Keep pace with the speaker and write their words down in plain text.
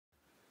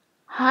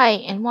Hi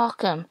and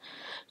welcome.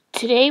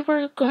 Today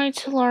we're going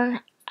to learn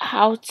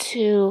how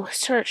to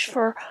search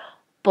for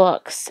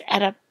books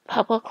at a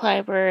public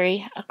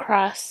library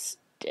across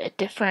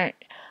different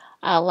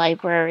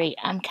library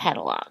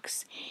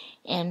catalogs.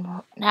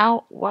 And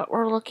now what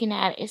we're looking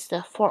at is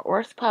the Fort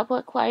Worth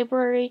Public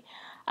Library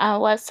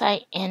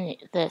website, and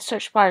the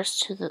search bar is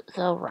to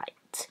the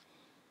right.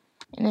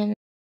 And then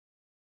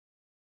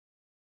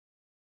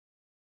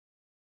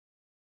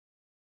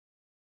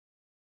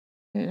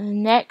the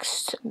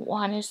next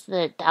one is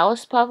the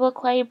Dallas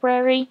Public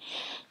Library,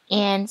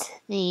 and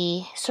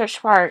the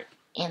search bar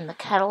and the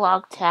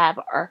catalog tab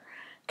are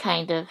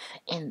kind of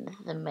in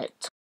the middle.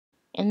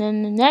 And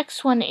then the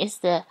next one is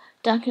the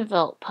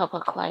Duncanville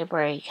Public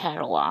Library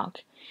catalog.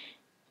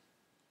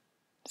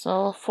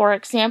 So for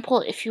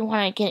example, if you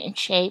want to get in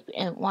shape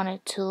and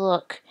wanted to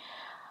look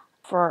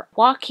for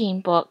walking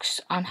books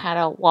on how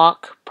to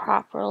walk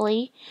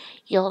properly,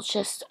 you'll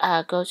just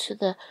go to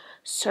the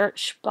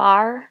search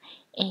bar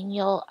and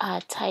you'll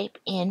type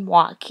in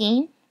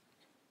walking,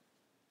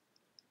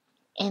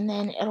 and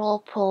then it'll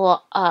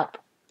pull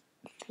up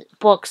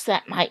books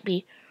that might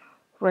be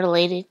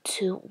related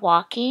to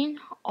walking,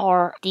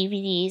 or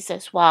DVDs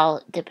as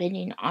well,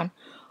 depending on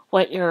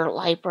what your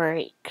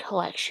library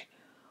collection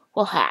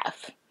will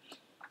have.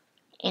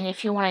 And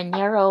if you want to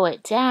narrow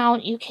it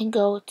down, you can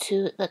go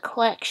to the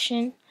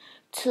collection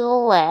to the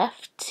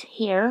left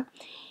here,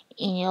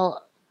 and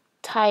you'll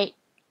click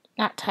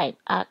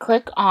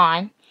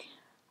on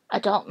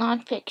adult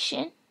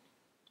nonfiction.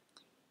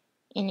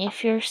 And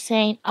if you're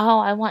saying, oh,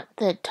 I want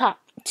the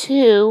top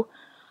two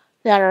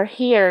that are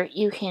here,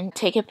 you can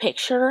take a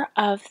picture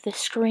of the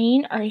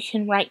screen, or you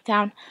can write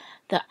down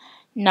the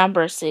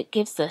numbers. It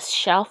gives the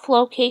shelf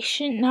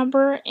location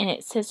number, and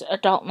it says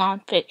adult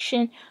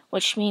nonfiction,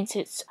 which means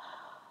it's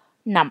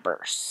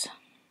numbers.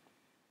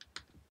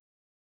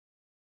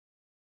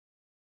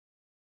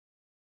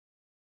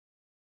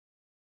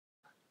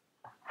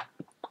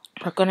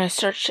 We're going to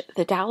search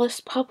the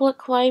Dallas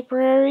Public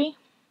Library.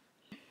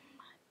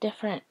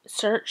 Different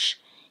search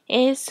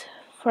is,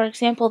 for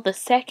example, the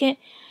second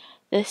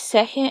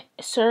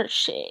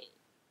search,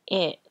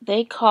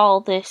 they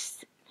call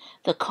this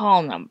the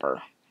call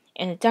number,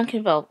 and the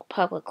Duncanville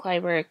Public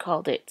Library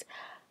called it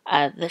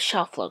the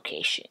shelf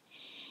location.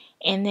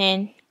 And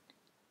then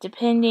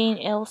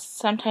depending,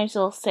 sometimes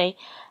it'll say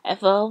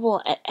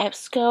available at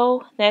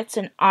EBSCO. That's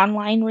an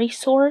online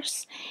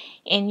resource,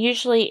 and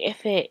usually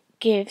if it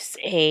gives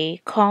a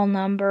call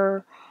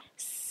number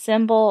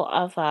symbol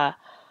of a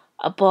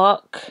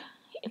book,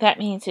 that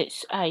means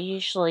it's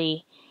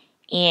usually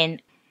in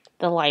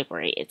the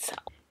library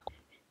itself.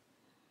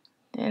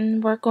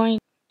 Then we're going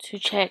to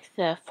check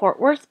the Fort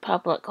Worth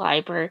Public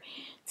Library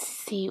to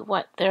see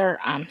what their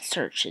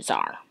searches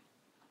are.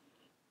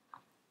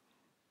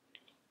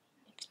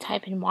 If you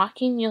type in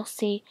walking, you'll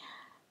see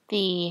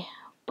the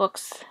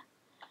books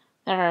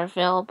that are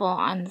available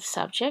on the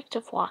subject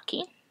of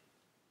walking.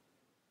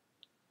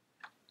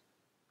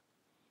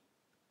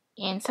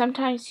 And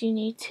sometimes you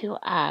need to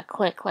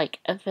click like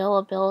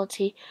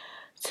availability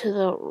to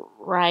the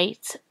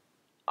right,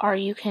 or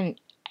you can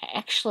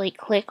actually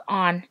click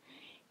on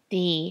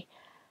the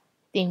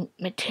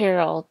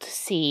material to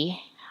see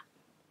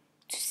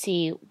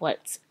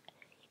what's,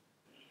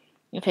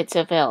 if it's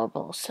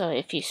available. So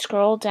if you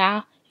scroll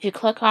down, if you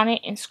click on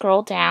it and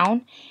scroll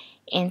down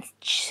and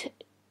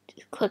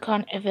click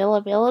on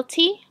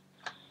availability,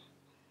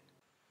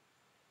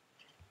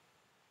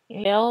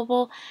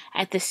 available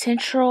at the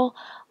Central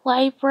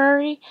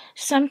Library.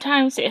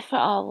 Sometimes if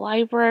a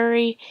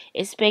library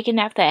is big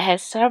enough that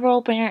has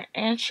several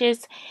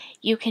branches,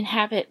 you can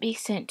have it be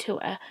sent to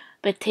a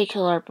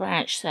particular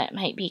branch that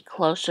might be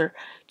closer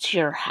to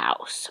your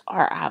house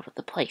or out of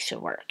the place you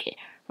work. It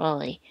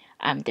really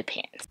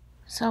depends.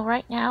 So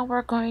right now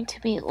we're going to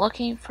be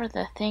looking for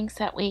the things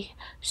that we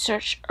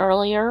searched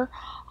earlier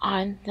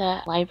on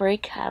the library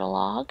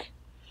catalog.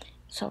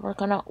 So we're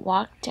going to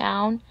walk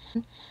down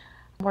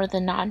where the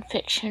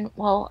nonfiction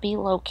will be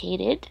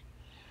located.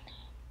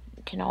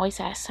 You can always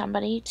ask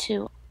somebody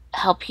to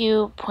help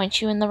you,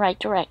 point you in the right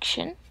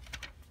direction.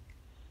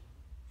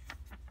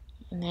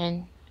 And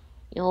then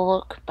you'll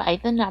look by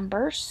the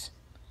numbers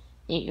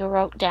that you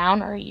wrote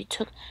down or you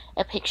took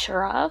a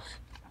picture of.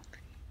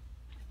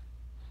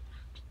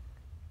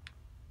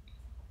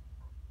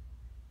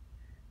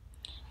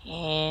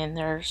 And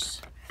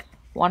there's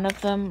one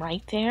of them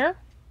right there.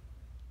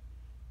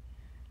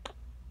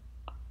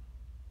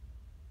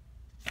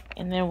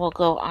 And then we'll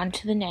go on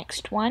to the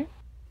next one.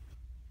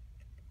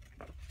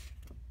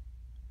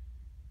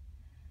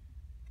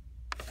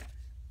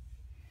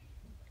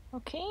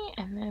 Okay,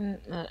 and then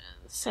the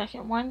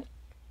second one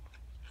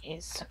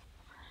is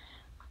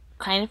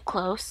kind of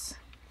close.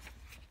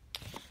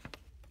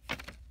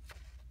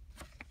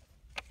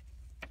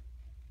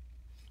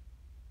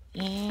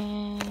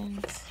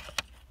 And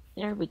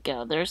there we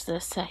go. There's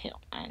the second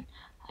one.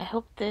 I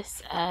hope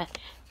this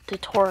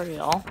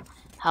tutorial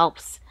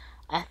helps.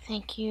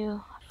 Thank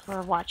you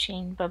for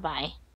watching. Bye-bye.